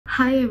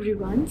Hi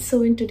everyone,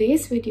 so in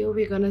today's video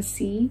we're gonna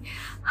see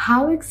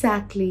how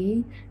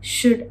exactly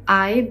should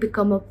I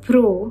become a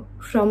pro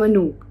from a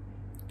noob.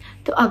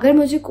 तो अगर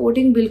मुझे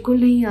coding बिल्कुल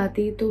नहीं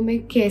आती तो मैं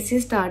कैसे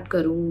स्टार्ट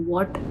करूँ,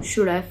 what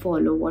should I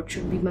follow, what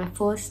should be my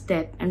first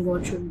step and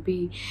what should be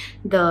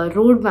the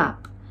road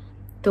map.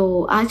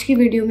 तो आज की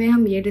वीडियो में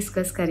हम ये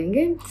डिस्कस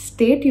करेंगे.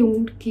 Stay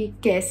tuned कि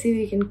कैसे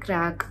we can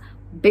crack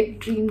big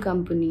dream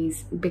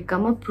companies,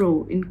 become a pro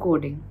in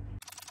coding.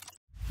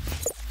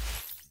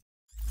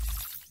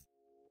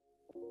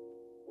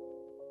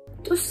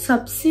 तो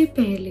सबसे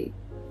पहले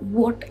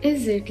what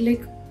is it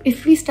like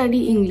if we study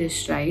English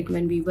right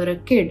when we were a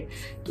kid,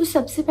 तो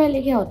सबसे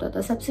पहले क्या होता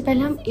था? सबसे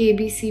पहले हम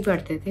ABC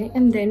पढ़ते थे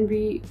and then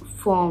we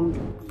formed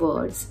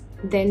words,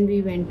 then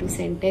we went to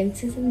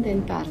sentences and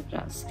then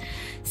paragraphs.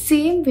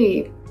 Same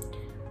way,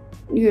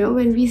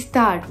 when we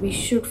start we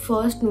should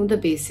first know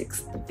the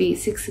basics. The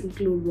basics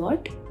include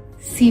what?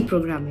 C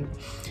programming.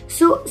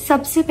 So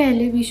सबसे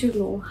पहले we should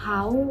know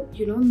how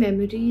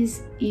memory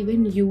is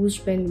even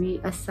used when we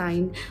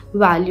assign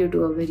value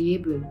to a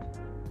variable.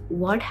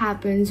 What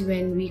happens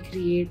when we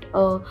create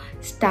a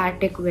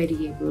static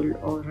variable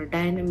or a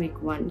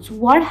dynamic one? So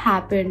what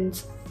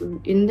happens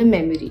in the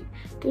memory?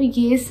 तो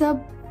ये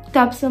सब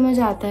तब समझ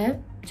आता है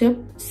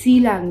जब C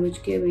language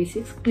के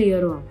basics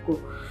clear हो आपको.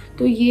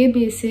 तो ये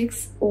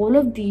basics, all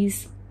of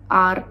these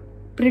are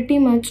pretty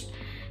much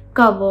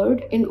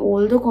covered in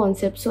all the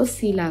concepts of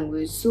C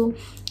language. So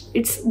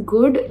it's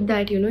good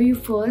that you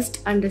first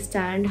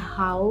understand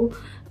how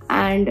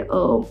and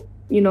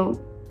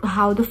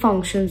how the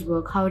functions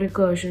work, how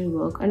recursion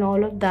work, and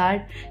all of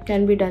that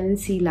can be done in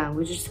C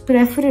language. It's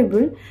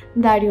preferable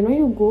that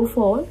you go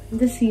for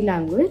the C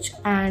language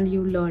and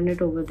you learn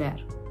it over there.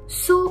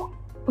 So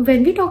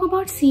when we talk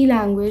about C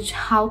language,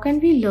 how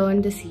can we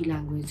learn the C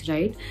language,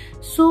 right?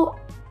 So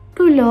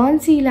to learn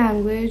C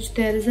language,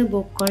 there is a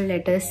book called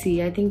Letter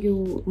C. I think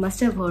you must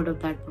have heard of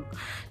that book.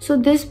 So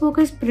this book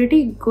is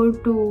pretty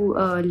good to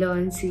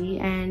learn C,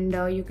 and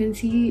you can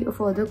see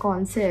further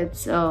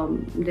concepts.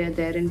 They're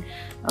there in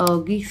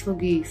Geeks for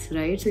Geeks,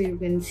 right? So you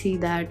can see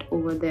that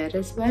over there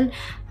as well.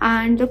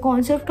 And the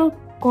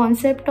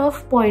concept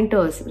of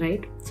pointers,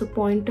 right? So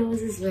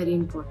pointers is very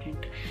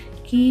important.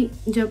 कि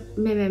जब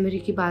मैं memory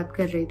की बात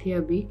कर रही थी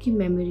अभी कि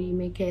मेमोरी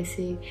में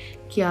कैसे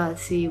क्या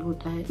सेव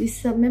होता है,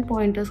 इस सब में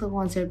पॉइंटर्स का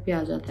कॉन्सेप्ट भी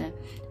आ जाता है.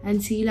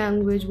 And C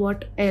language,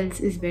 what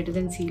else is better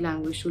than C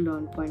language to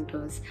learn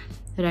pointers,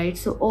 right?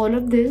 So all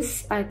of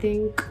this I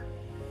think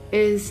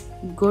is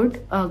good.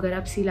 अगर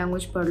आप सी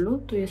लैंग्वेज पढ़ लो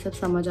तो ये सब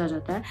समझ आ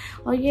जाता है.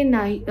 और ये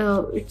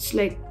इट्स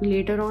लाइक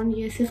लेटर ऑन,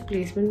 ये सिर्फ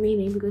प्लेसमेंट में ही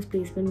नहीं, बिकॉज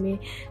प्लेसमेंट में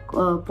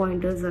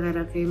पॉइंटर्स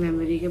वगैरह के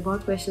मेमोरी के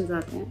बहुत क्वेश्चंस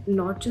आते हैं.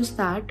 Not just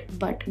that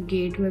but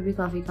get में भी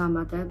काफ़ी काम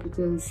आता है,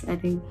 because I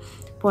think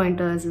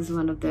pointers is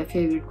one of the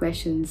favourite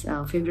questions,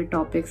 favourite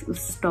topics.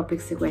 उस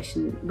टॉपिक से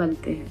क्वेश्चन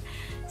बनते हैं.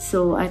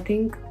 सो आई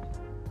थिंक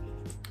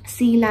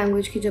सी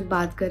लैंग्वेज की जब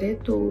बात करें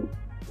तो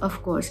of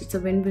course it's a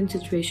win-win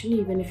situation.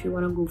 Even if you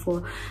want to go for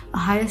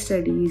higher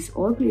studies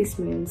or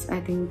placements, I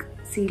think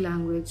C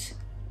language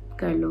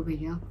कर लो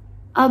भैया.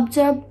 अब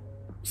जब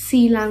C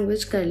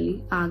language कर ली,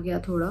 आ गया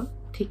थोड़ा,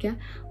 ठीक है,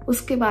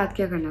 उसके बाद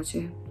क्या करना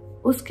चाहिए?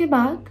 उसके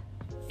बाद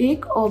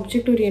एक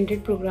ऑब्जेक्ट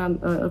ओरिएंटेड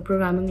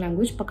प्रोग्रामिंग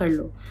लैंग्वेज पकड़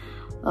लो.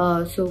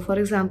 So for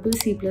example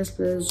C++,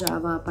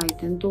 Java,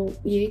 Python. तो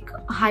ये एक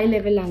हाई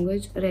लेवल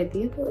लैंग्वेज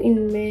रहती है. तो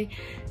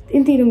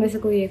इन तीनों में से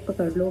कोई एक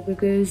पकड़ लो,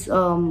 because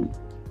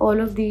all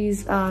of these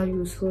are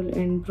useful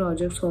in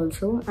projects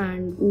also,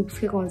 and oops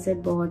के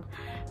concept बहुत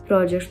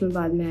projects में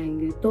बाद में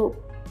आएंगे. तो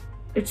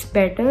it's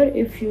better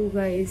if you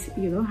guys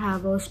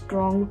have a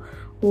strong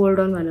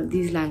hold on one of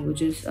these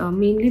languages,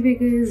 mainly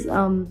because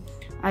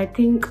I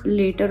think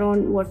later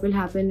on what will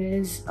happen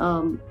is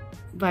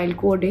while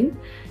coding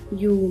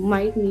you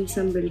might need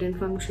some built-in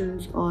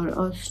functions or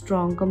a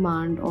strong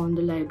command on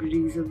the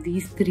libraries of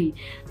these three,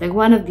 like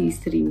one of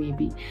these three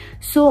maybe.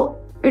 So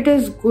it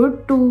is good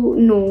to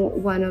know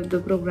one of the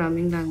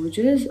programming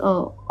languages,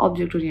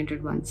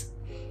 object-oriented ones.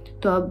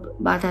 तो अब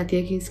बात आती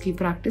है कि इसकी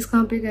practice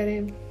कहाँ पे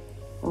करें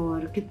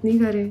और कितनी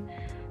करें.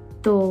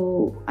 तो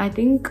I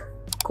think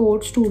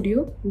Code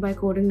Studio by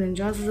Coding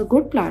Ninjas is a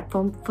good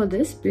platform for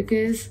this,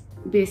 because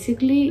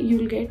basically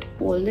you'll get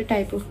all the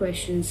type of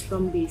questions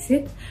from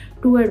basic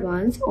to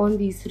advanced on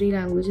these three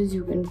languages.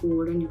 You can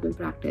code and you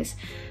can practice.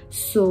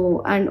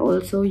 So, and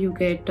also you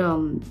get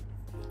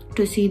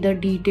to see the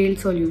detailed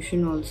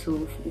solution also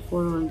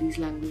for all these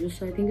languages.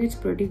 So I think it's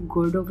pretty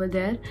good over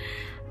there.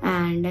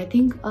 And I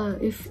think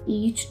if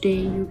each day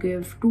you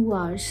give 2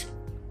 hours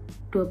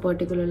to a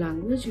particular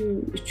language,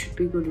 it should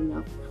be good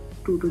enough,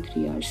 2 to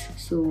 3 hours.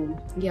 So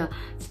yeah,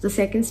 so the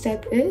second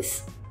step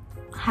is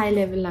high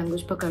level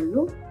language पकड़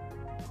लो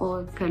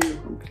और कर लो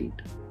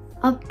complete.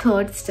 अब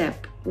third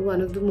step,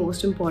 one of the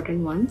most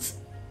important ones,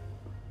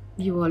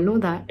 you all know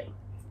that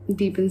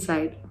deep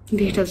inside,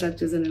 data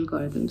structures and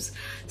algorithms.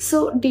 So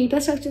data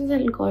structures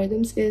and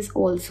algorithms is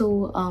also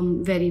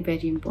very,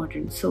 very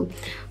important. So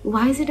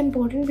why is it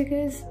important?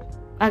 Because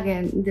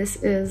again, this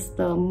is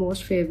the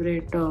most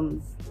favorite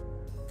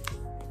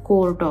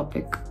core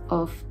topic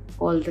of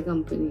all the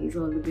companies,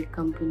 all the big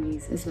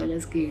companies as well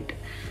as GATE.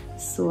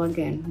 So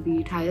again, be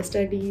it higher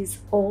studies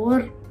or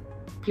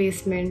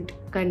placement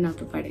करना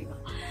तो पड़ेगा.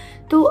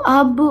 तो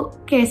अब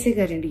कैसे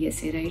करें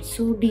DSA, right?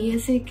 सो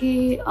DSA के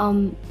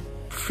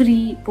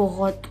free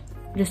बहुत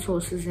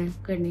resources हैं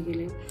करने के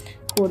लिए.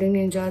 Coding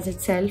Ninjas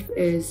itself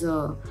is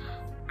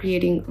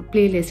creating a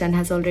playlist and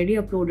has already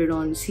uploaded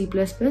on C++,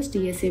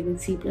 DSA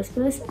with C++,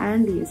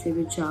 and DSA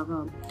with Java.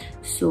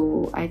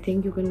 So I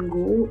think you can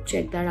go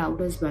check that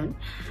out as well.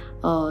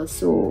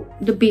 So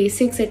the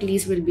basics at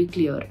least will be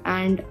clear,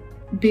 and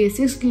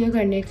basics clear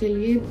करने के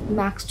लिए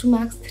max to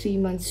max 3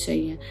 months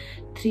चाहिए.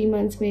 3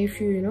 months में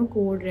if you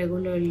code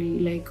regularly,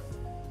 like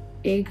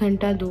 1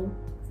 घंटा दो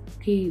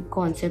कि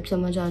concept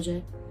समझ आ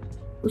जाए,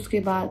 उसके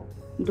बाद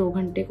 2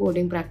 घंटे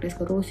कोडिंग प्रैक्टिस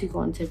करो उसी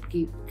कॉन्सेप्ट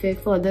की, फिर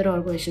फर्दर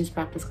और क्वेश्चंस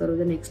प्रैक्टिस करो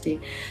the next day.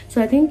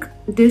 So I think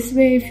this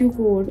way if you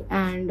code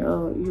and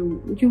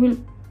you will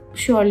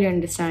surely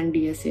understand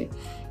DSA,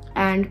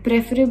 and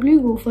preferably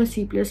go for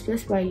C++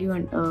 while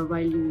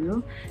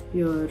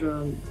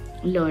you're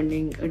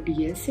learning a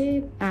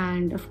DSA.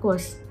 And of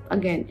course,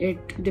 again,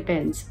 it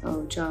depends,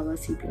 Java,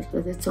 C++,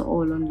 it's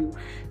all on you.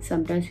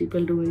 Sometimes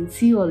people do in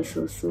C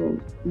also, so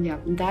yeah,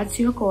 that's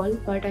your call.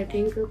 But I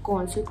think the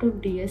concept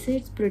of DSA,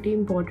 it's pretty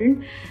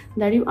important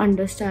that you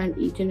understand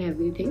each and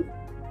everything,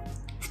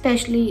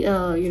 especially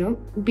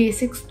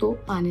basics तो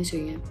आने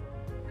चाहिए.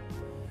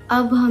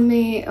 अब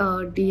हमें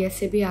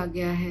DSA भी आ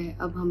गया है,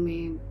 अब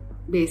हमें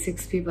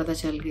बेसिक्स भी पता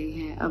चल गई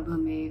हैं, अब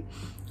हमें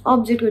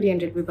ऑब्जेक्ट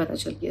ओरिएंटेड भी पता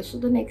चल गया. So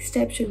the next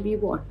step should be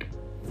what?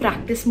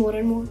 Practice more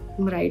and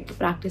more, right? तो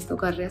प्रैक्टिस तो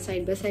कर रहे हैं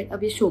साइड बाय साइड.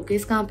 अब ये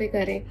शोकेस कहाँ पे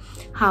करें?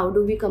 How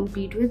do we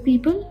compete with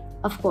people?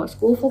 Of course,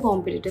 go for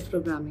competitive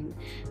programming,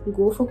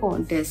 go for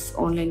contests,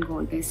 online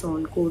contests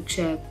on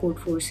CodeChef,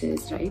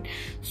 Codeforces, right?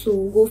 So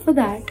go for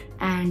that,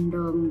 and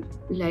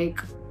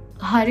like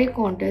हर एक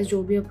contest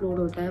जो भी upload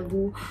होता है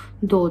वो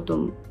दो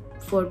तुम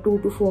for 2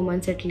 to 4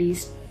 months at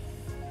least.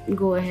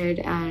 Go ahead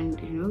and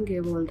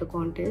give all the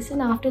contests,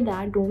 and after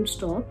that don't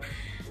stop,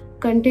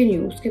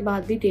 continue. उसके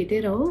बाद भी देते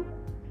रहो.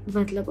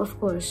 मतलब of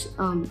course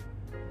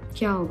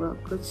क्या होगा,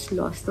 कुछ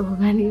लॉस तो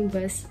होगा नहीं,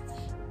 बस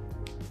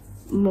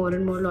more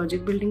and more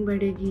logic building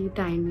बढ़ेगी,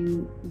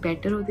 टाइमिंग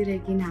बेटर होती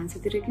रहेगी, enhance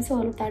होती रहेगी. So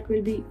all of that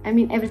will be, I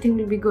mean, everything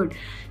will be good.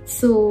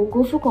 So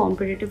go for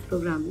competitive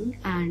programming,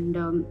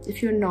 and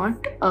if you're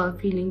not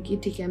feeling कि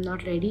ठीक है, I'm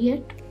not ready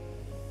yet,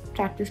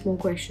 practice more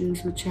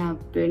questions which have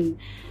been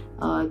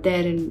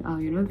there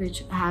in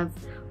which have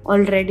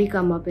already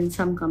come up in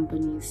some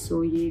companies.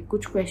 So ये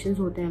कुछ questions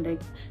होते हैं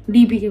like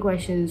DB के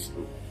questions,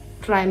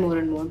 try more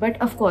and more.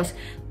 But of course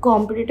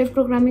competitive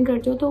programming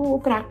करते हो तो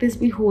वो practice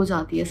भी हो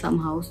जाती है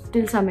somehow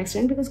till some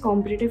extent, because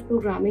competitive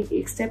programming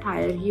एक step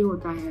higher ही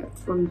होता है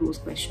from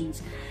those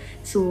questions.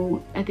 So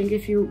I think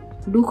if you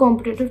do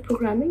competitive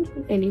programming,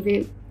 anyway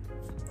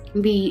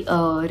be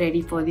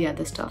ready for the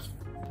other stuff.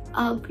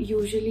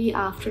 Usually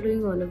after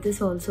doing all of this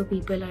also,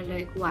 people are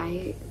like,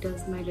 why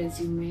does my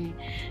resume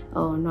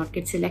not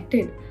get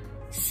selected?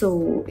 So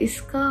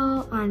iska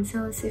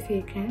answer सिर्फ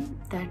एक है,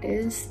 that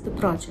is the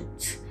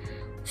projects.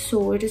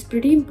 So it is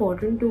pretty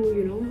important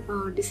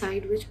to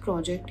decide which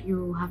project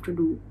you have to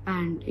do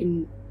and in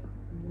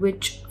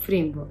which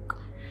framework.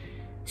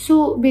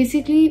 So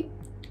basically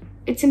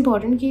it's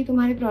important कि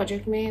तुम्हारे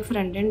project में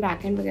front end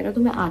back end वगैरह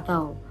तुम्हें आता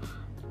हो,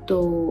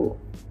 तो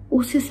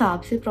उस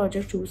हिसाब से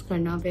project choose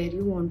करना, where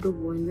you want to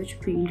go, in which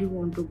field you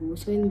want to go.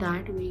 So in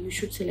that way you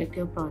should select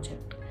your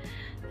project,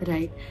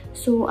 right?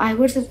 So I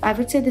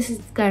would say this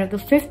is kind of the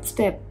 5th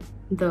step,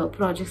 the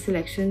project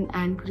selection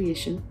and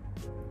creation.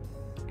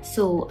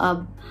 So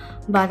अब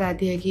बात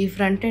आती है कि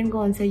front end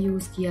कौन सा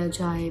use किया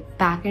जाए,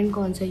 back and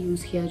कौन सा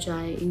यूज़ किया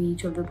जाए in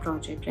each of the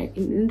project, right?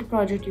 In the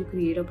project you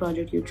create, a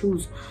project you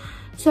choose.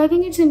 So I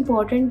think it's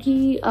important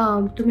कि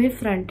तुम्हें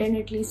फ्रंट एंड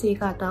एटलीस्ट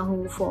एक आता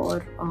हो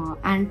फॉर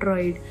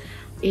एंड्रॉयड,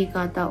 एक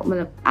आता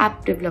मतलब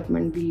app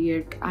development, B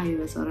it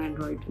iOS or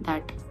Android,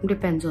 that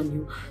depends on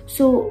you.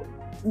 So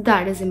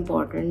that is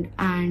important,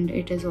 and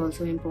it is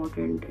also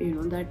important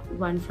that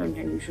one front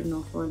end you should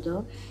know for the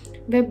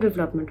web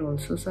development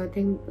also. So I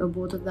think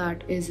both of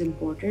that is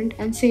important,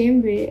 and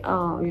same way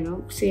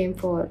same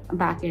for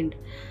back end.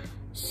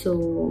 So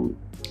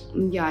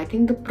yeah, I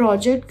think the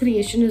project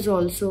creation is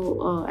also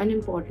an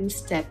important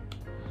step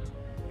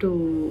to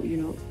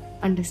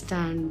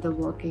understand the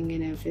working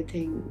and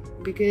everything,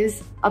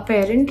 because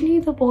apparently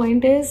the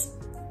point is,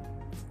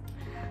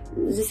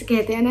 जैसे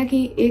कहते हैं ना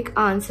कि एक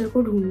answer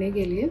को ढूंढने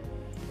के लिए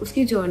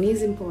उसकी journey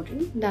is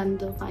important than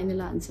the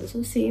final answer.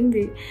 So same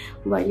way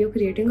while you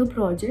creating a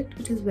project,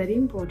 it is very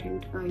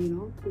important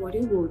what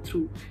you go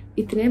through.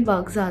 इतने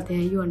बग्स आते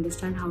हैं, you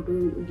understand how to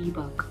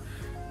debug,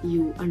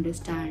 you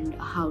understand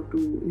how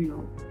to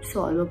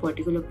solve a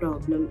particular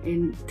problem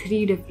in 3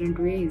 different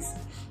ways,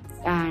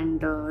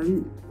 and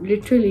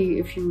literally,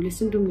 if you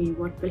listen to me,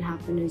 what will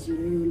happen is, you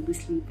will be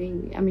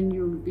sleeping. I mean,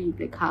 you'll be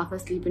like half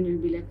asleep and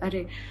you'll be like,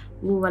 "Arey,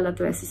 wo wala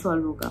to aise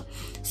solve hoga."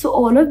 So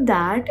all of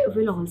that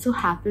will also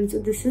happen. So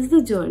this is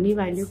the journey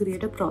while you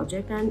create a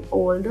project, and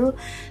all the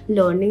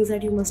learnings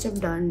that you must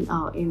have done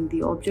in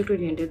the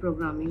object-oriented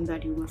programming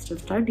that you must have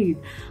studied,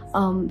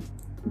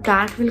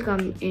 that will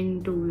come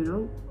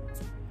into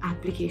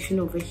application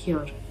over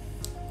here.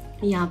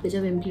 यहाँ पे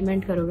जब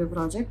implement करोगे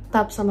project,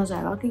 तब समझ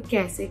आएगा कि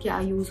कैसे क्या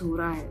यूज़ हो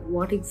रहा है,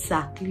 what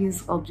exactly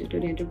is object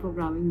oriented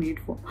programming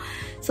made for.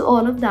 So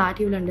all of that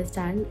you will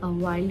understand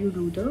while you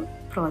do the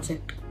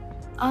project.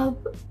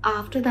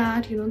 After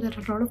that, there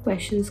are a lot of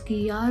questions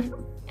कि यार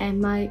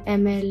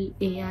ML,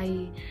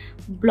 AI,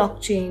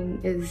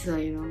 blockchain is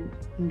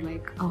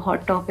like a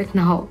hot topic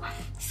now.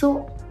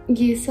 So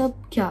ये सब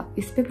क्या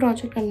इस पे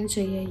project करना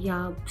चाहिए या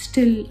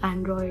still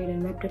Android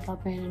and web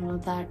development and all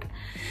that.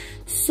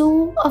 So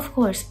of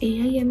course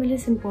AI ML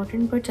is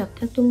important, but जब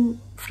तक तुम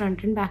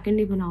front end back end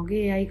नहीं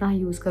बनाओगे, AI कहाँ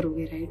use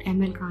करोगे, right?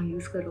 ML कहाँ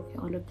use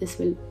करोगे? All of this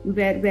will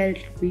where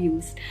it will be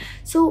used.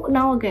 So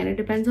now again, it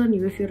depends on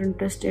you. If you're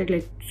interested,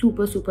 like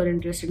super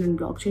interested in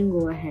blockchain,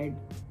 go ahead,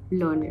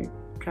 learn it,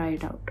 try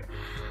it out.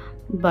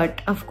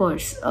 But of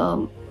course,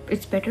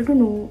 it's better to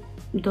know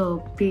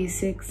the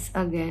basics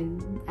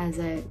again, as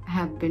I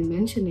have been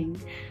mentioning,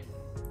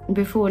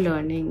 before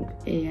learning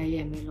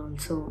AI ML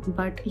also.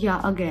 But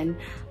yeah, again,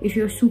 if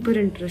you're super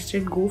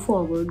interested, go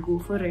forward, go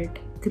for it,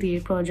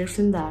 create projects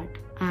in that,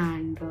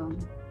 and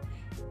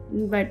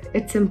but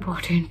it's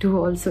important to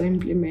also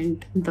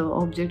implement the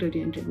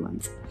object-oriented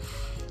ones.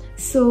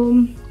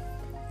 So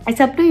it's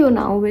up to you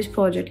now which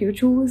project you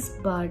choose,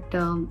 but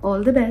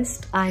all the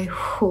best. I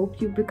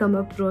hope you become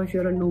a pro if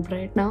you're a noob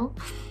right now.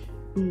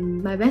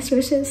 My best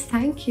wishes.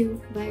 Thank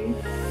you.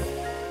 Bye.